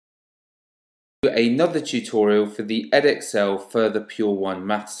Another tutorial for the Edexcel Further Pure 1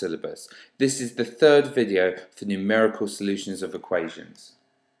 Math syllabus. This is the third video for numerical solutions of equations.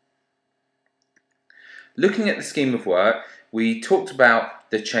 Looking at the scheme of work, we talked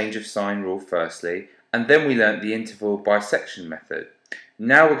about the change of sign rule firstly, and then we learnt the interval bisection method.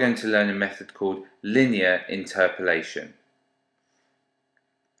 Now we're going to learn a method called linear interpolation.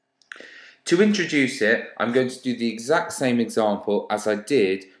 To introduce it, I'm going to do the exact same example as I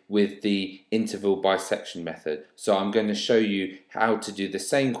did with the interval bisection method. So I'm going to show you how to do the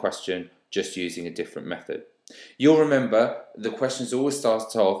same question just using a different method. You'll remember the questions always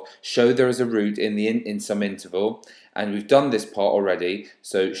start off, show there is a root in some interval, and we've done this part already.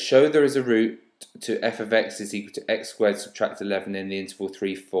 So show there is a root to f of x is equal to x squared subtract 11 in the interval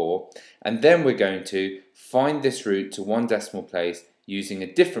 3, 4, and then we're going to find this root to one decimal place using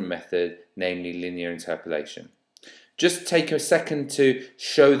a different method, namely linear interpolation. Just take a second to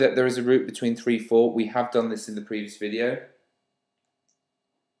show that there is a root between 3, 4. We have done this in the previous video.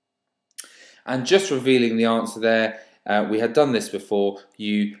 And just revealing the answer there, we had done this before.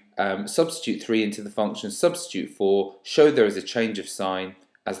 You substitute 3 into the function, substitute 4, show there is a change of sign.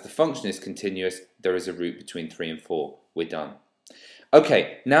 As the function is continuous, there is a root between 3 and 4. We're done.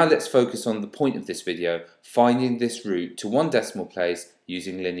 Okay, now let's focus on the point of this video, finding this root to one decimal place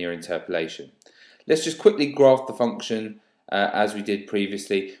using linear interpolation. Let's just quickly graph the function as we did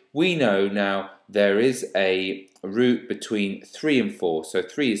previously. We know now there is a root between 3 and 4. So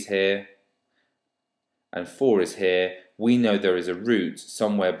 3 is here and 4 is here. We know there is a root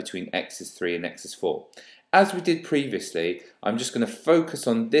somewhere between x is 3 and x is 4. As we did previously, I'm just going to focus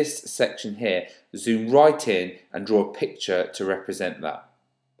on this section here, zoom right in and draw a picture to represent that.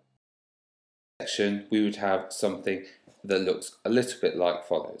 Section, we would have something that looks a little bit like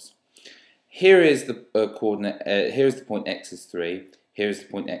follows. Here is the coordinate, here is the point x is 3, here is the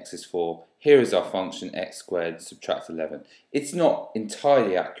point x is 4, here is our function x squared subtract 11. It's not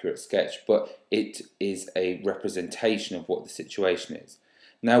entirely accurate sketch, but it is a representation of what the situation is.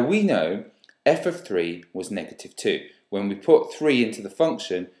 Now we know f of 3 was negative 2. When we put 3 into the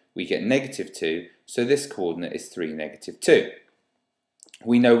function, we get negative 2, so this coordinate is 3, negative 2.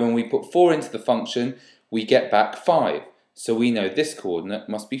 We know when we put 4 into the function, we get back 5. So we know this coordinate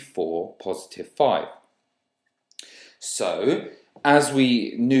must be 4, positive 5. So, as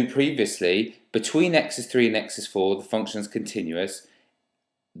we knew previously, between x is 3 and x is 4, the function is continuous.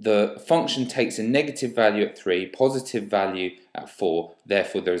 The function takes a negative value at 3, positive value at 4,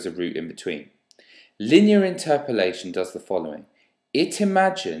 therefore there is a root in between. Linear interpolation does the following. It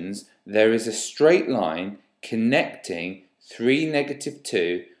imagines there is a straight line connecting 3, negative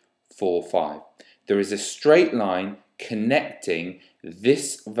 2, 4, 5. There is a straight line connecting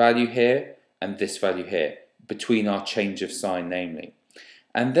this value here and this value here between our change of sign, namely.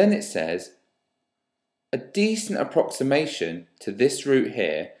 And then it says a decent approximation to this root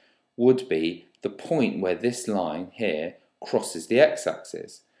here would be the point where this line here crosses the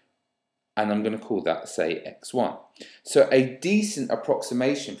x-axis. And I'm going to call that, say, x1. So a decent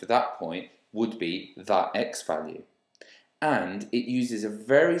approximation for that point would be that x value. And it uses a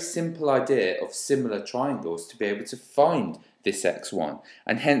very simple idea of similar triangles to be able to find this x1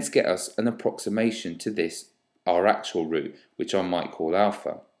 and hence get us an approximation to this, our actual root, which I might call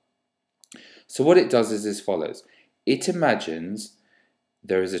alpha. So what it does is as follows. It imagines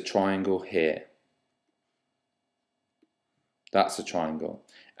there is a triangle here. That's a triangle.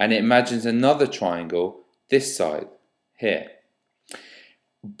 And it imagines another triangle this side, here.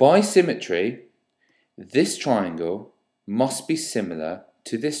 By symmetry, this triangle must be similar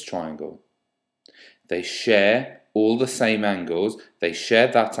to this triangle. They share all the same angles. They share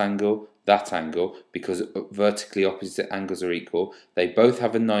that angle, because vertically opposite angles are equal. They both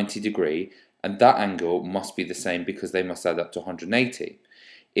have a 90 degree, and that angle must be the same because they must add up to 180.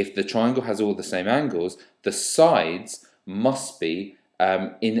 If the triangle has all the same angles, the sides must be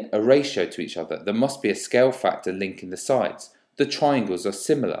in a ratio to each other. There must be a scale factor linking the sides. The triangles are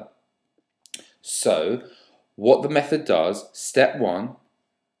similar. So, what the method does, step 1,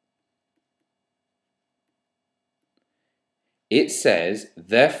 it says,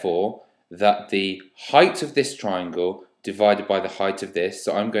 therefore, that the height of this triangle divided by the height of this,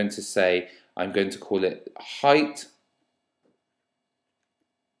 so I'm going to call it height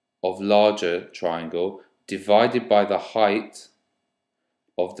of larger triangle divided by the height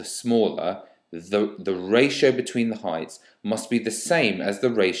of the smaller, the ratio between the heights must be the same as the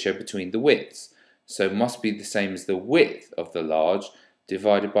ratio between the widths. So it must be the same as the width of the large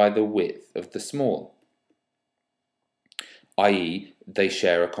divided by the width of the small, i.e. they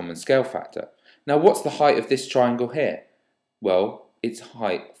share a common scale factor. Now what's the height of this triangle here? Well, it's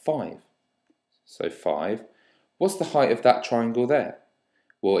height 5. so 5. What's the height of that triangle there?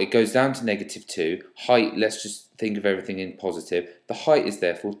 Well, it goes down to -2. Height, let's just think of everything in positive. The height is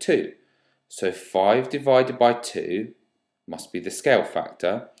therefore 2. So 5 divided by 2 must be the scale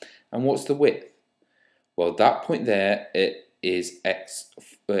factor. And what's the width? Well, that point there, it is x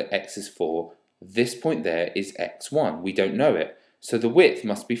is 4. This point there is x1. We don't know it. So the width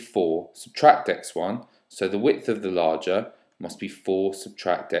must be 4, subtract x1. So the width of the larger must be 4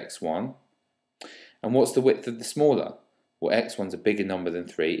 subtract x1. And what's the width of the smaller? Well, x1's a bigger number than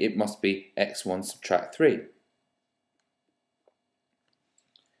 3. It must be x1 subtract 3.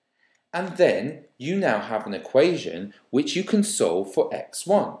 And then you now have an equation which you can solve for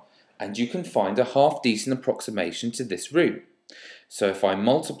x1. And you can find a half decent approximation to this root. So if I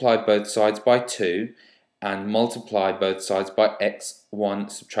multiply both sides by 2 and multiply both sides by x1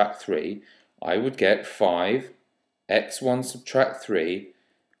 subtract 3, I would get 5 x1 subtract 3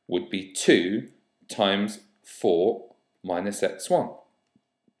 would be 2 times 4 minus x1.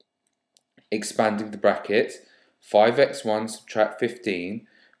 Expanding the bracket, 5x1 subtract 15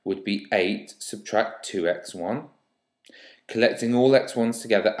 would be 8 subtract 2x1. Collecting all x1s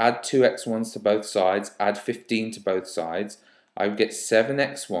together, add 2 x1s to both sides, add 15 to both sides, I would get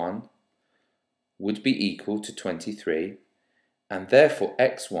 7x1 would be equal to 23, and therefore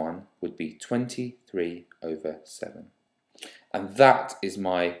x1 would be 23 over 7. And that is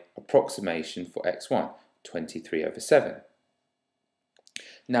my approximation for x1, 23 over 7.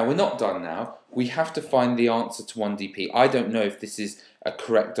 Now we're not done now, we have to find the answer to 1dp. I don't know if this is a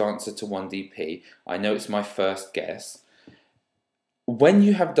correct answer to 1dp, I know it's my first guess. When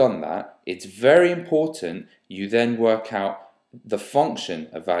you have done that, it's very important you then work out the function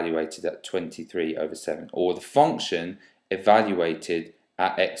evaluated at 23 over 7, or the function evaluated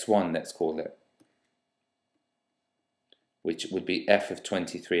at x1, let's call it, which would be f of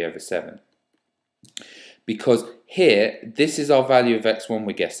 23 over 7. Because here, this is our value of x1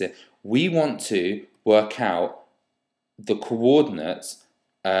 we're guessing. We want to work out the coordinates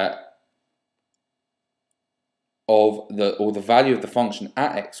or the value of the function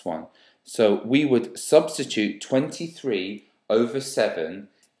at x1. So we would substitute 23 over 7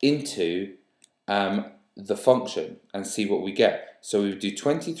 into the function and see what we get. So we would do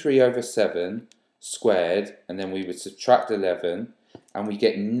 23 over 7 squared, and then we would subtract 11, and we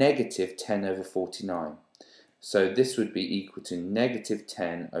get negative 10 over 49. So this would be equal to negative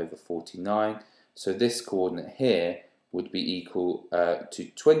 10 over 49. So this coordinate here would be equal to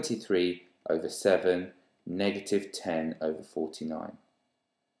 23 over 7, negative 10 over 49.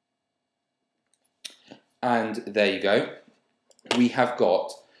 And there you go. We have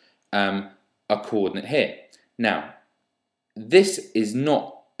got a coordinate here. Now, this is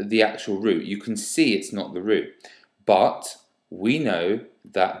not the actual root. You can see it's not the root. But we know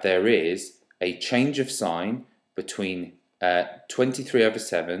that there is a change of sign between 23 over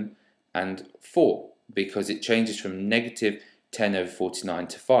 7 and 4, because it changes from negative 10 over 49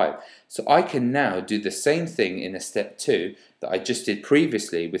 to 5. So I can now do the same thing in a step 2 that I just did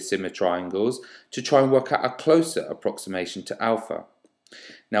previously with similar triangles to try and work out a closer approximation to alpha.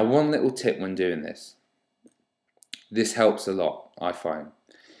 Now, one little tip when doing this. This helps a lot, I find.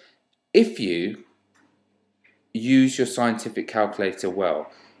 If you use your scientific calculator well,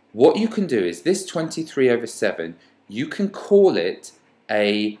 what you can do is this 23 over 7, you can call it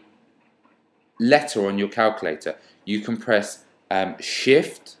a letter on your calculator. You can press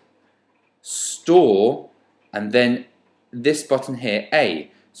Shift, Store, and then this button here, A.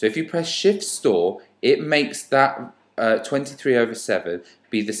 So if you press Shift, Store, it makes that 23 over 7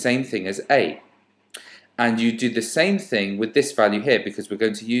 be the same thing as A. And you do the same thing with this value here, because we're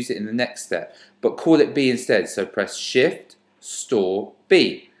going to use it in the next step, but call it B instead. So press Shift, Store,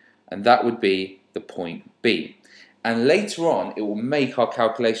 B, and that would be the point B. And later on, it will make our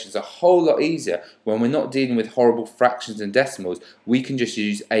calculations a whole lot easier. When we're not dealing with horrible fractions and decimals, we can just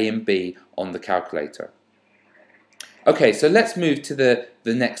use A and B on the calculator. Okay, so let's move to the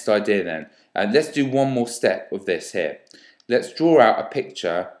next idea then. And let's do one more step of this here. Let's draw out a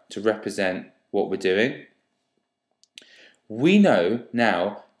picture to represent what we're doing. We know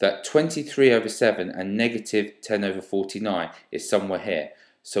now that 23 over 7 and negative 10 over 49 is somewhere here.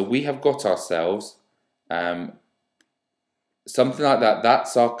 So we have got ourselves something like that.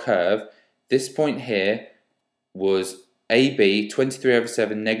 That's our curve. This point here was AB, 23 over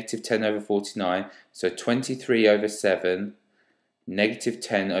 7, negative 10 over 49. So 23 over 7, negative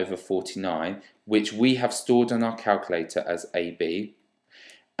 10 over 49, which we have stored on our calculator as AB.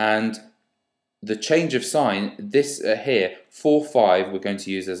 And the change of sign, this here, 4, 5, we're going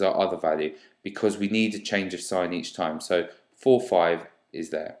to use as our other value because we need a change of sign each time. So 4, 5 is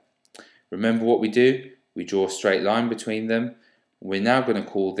there. Remember what we do? We draw a straight line between them. We're now going to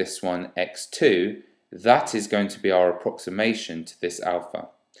call this one x2. That is going to be our approximation to this alpha.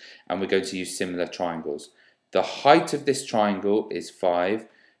 And we're going to use similar triangles. The height of this triangle is 5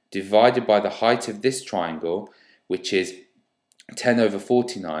 divided by the height of this triangle, which is 10 over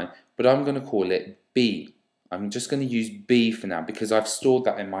 49, but I'm going to call it b. I'm just going to use b for now because I've stored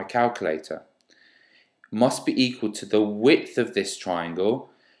that in my calculator. Must be equal to the width of this triangle.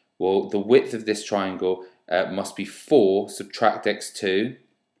 Well, the width of this triangle must be 4 subtract x2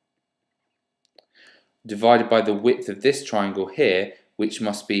 divided by the width of this triangle here, which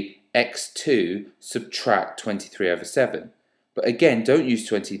must be x2 subtract 23 over 7. But again, don't use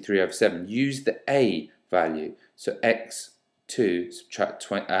 23 over 7. Use the a value. So x2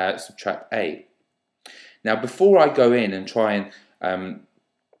 subtract a. Now, before I go in and try and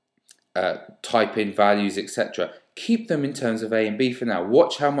type in values, etc., keep them in terms of a and b for now.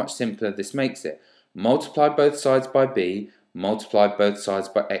 Watch how much simpler this makes it. Multiply both sides by b, multiply both sides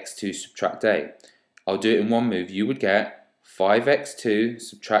by x2 subtract a. I'll do it in one move. You would get 5x2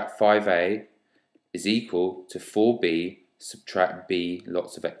 subtract 5a is equal to 4b subtract b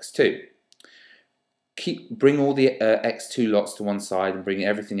lots of x2. Bring all the x2 lots to one side and bring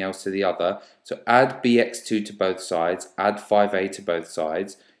everything else to the other. So add bx2 to both sides, add 5a to both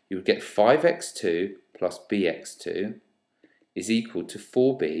sides. You would get 5x2 plus bx2 is equal to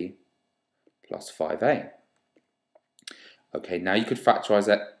 4b plus 5a. Okay, now you could factorize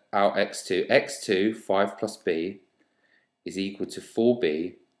that out x2. x2, 5 plus b, is equal to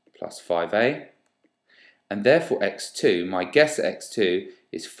 4b plus 5a. And therefore x2, my guess at x2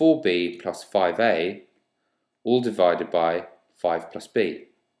 is 4b plus 5a, all divided by 5 plus b.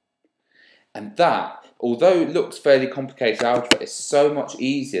 And that, although it looks fairly complicated algebra, is so much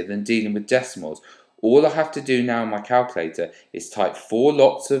easier than dealing with decimals. All I have to do now in my calculator is type 4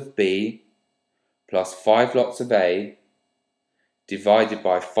 lots of b plus 5 lots of a divided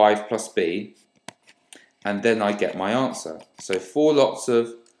by 5 plus b, and then I get my answer. So 4 lots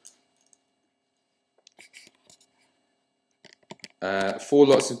of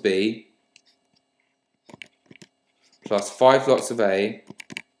b plus 5 lots of a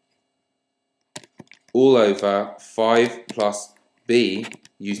all over 5 plus b,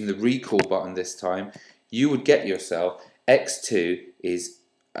 using the recall button this time, you would get yourself x2 is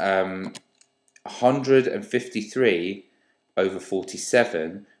 153 over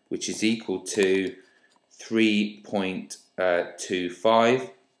 47, which is equal to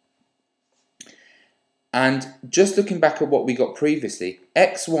 3.25. And just looking back at what we got previously,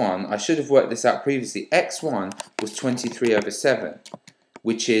 x1, I should have worked this out previously, x1 was 23 over 7,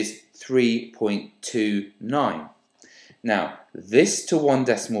 which is 3.29. Now, this to one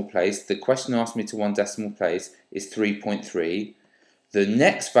decimal place, the question asked me to one decimal place, is 3.3. The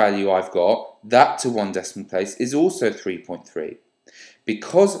next value I've got, that to one decimal place, is also 3.3.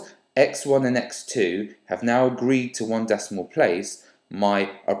 Because x1 and x2 have now agreed to one decimal place,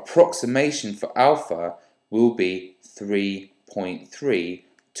 my approximation for alpha will be 3.3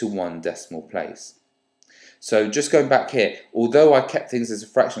 to one decimal place. So just going back here, although I kept things as a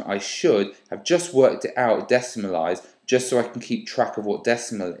fraction, I should have just worked it out decimalised, just so I can keep track of what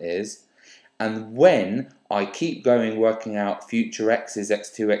decimal it is. And when I keep going working out future x's,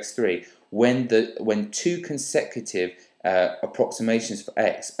 x2, x3, when two consecutive approximations for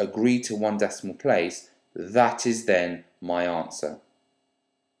x agree to one decimal place, that is then my answer.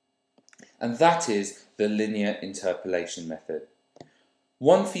 And that is the linear interpolation method.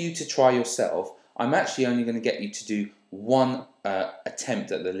 One for you to try yourself. I'm actually only going to get you to do one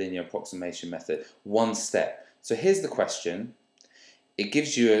attempt at the linear approximation method, one step. So here's the question. It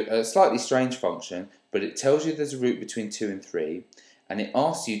gives you a slightly strange function, but it tells you there's a root between 2 and 3, and it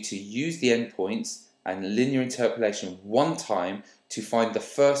asks you to use the endpoints and linear interpolation one time to find the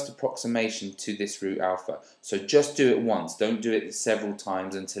first approximation to this root alpha. So just do it once, don't do it several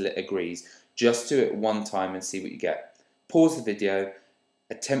times until it agrees. Just do it one time and see what you get. Pause the video,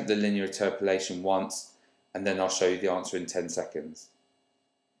 attempt the linear interpolation once, and then I'll show you the answer in 10 seconds.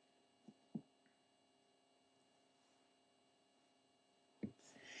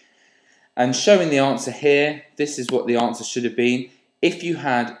 And showing the answer here, this is what the answer should have been. If you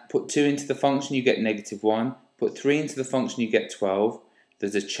had put 2 into the function, you get -1. Put 3 into the function, you get 12.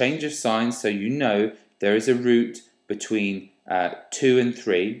 There's a change of sign, so you know there is a root between 2 and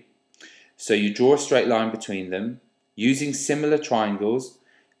 3. So you draw a straight line between them. Using similar triangles,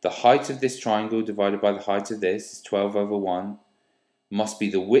 the height of this triangle divided by the height of this is 12 over 1. Must be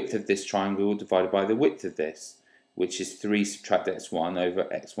the width of this triangle divided by the width of this, which is 3 subtract x1 over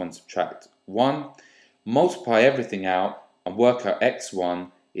x1 subtract 1. Multiply everything out and work out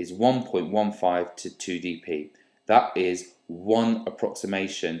x1 is 1.15 to 2 dp. That is one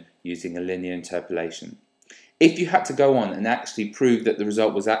approximation using a linear interpolation. If you had to go on and actually prove that the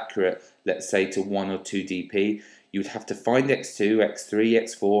result was accurate, let's say to 1 or 2 dp, you would have to find x2, x3,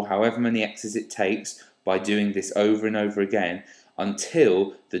 x4, however many x's it takes, by doing this over and over again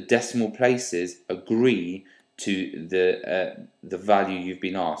until the decimal places agree to the value you've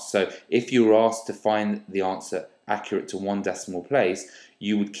been asked. So if you were asked to find the answer accurate to 1 decimal place,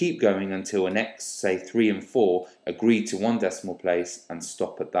 you would keep going until an x, say 3 and 4, agree to 1 decimal place and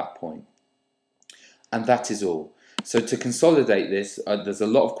stop at that point. And that is all. So to consolidate this, there's a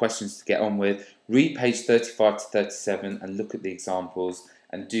lot of questions to get on with. Read page 35 to 37 and look at the examples,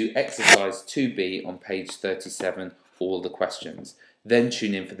 and do exercise 2b on page 37, all the questions. Then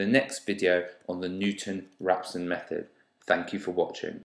tune in for the next video on the Newton-Raphson method. Thank you for watching.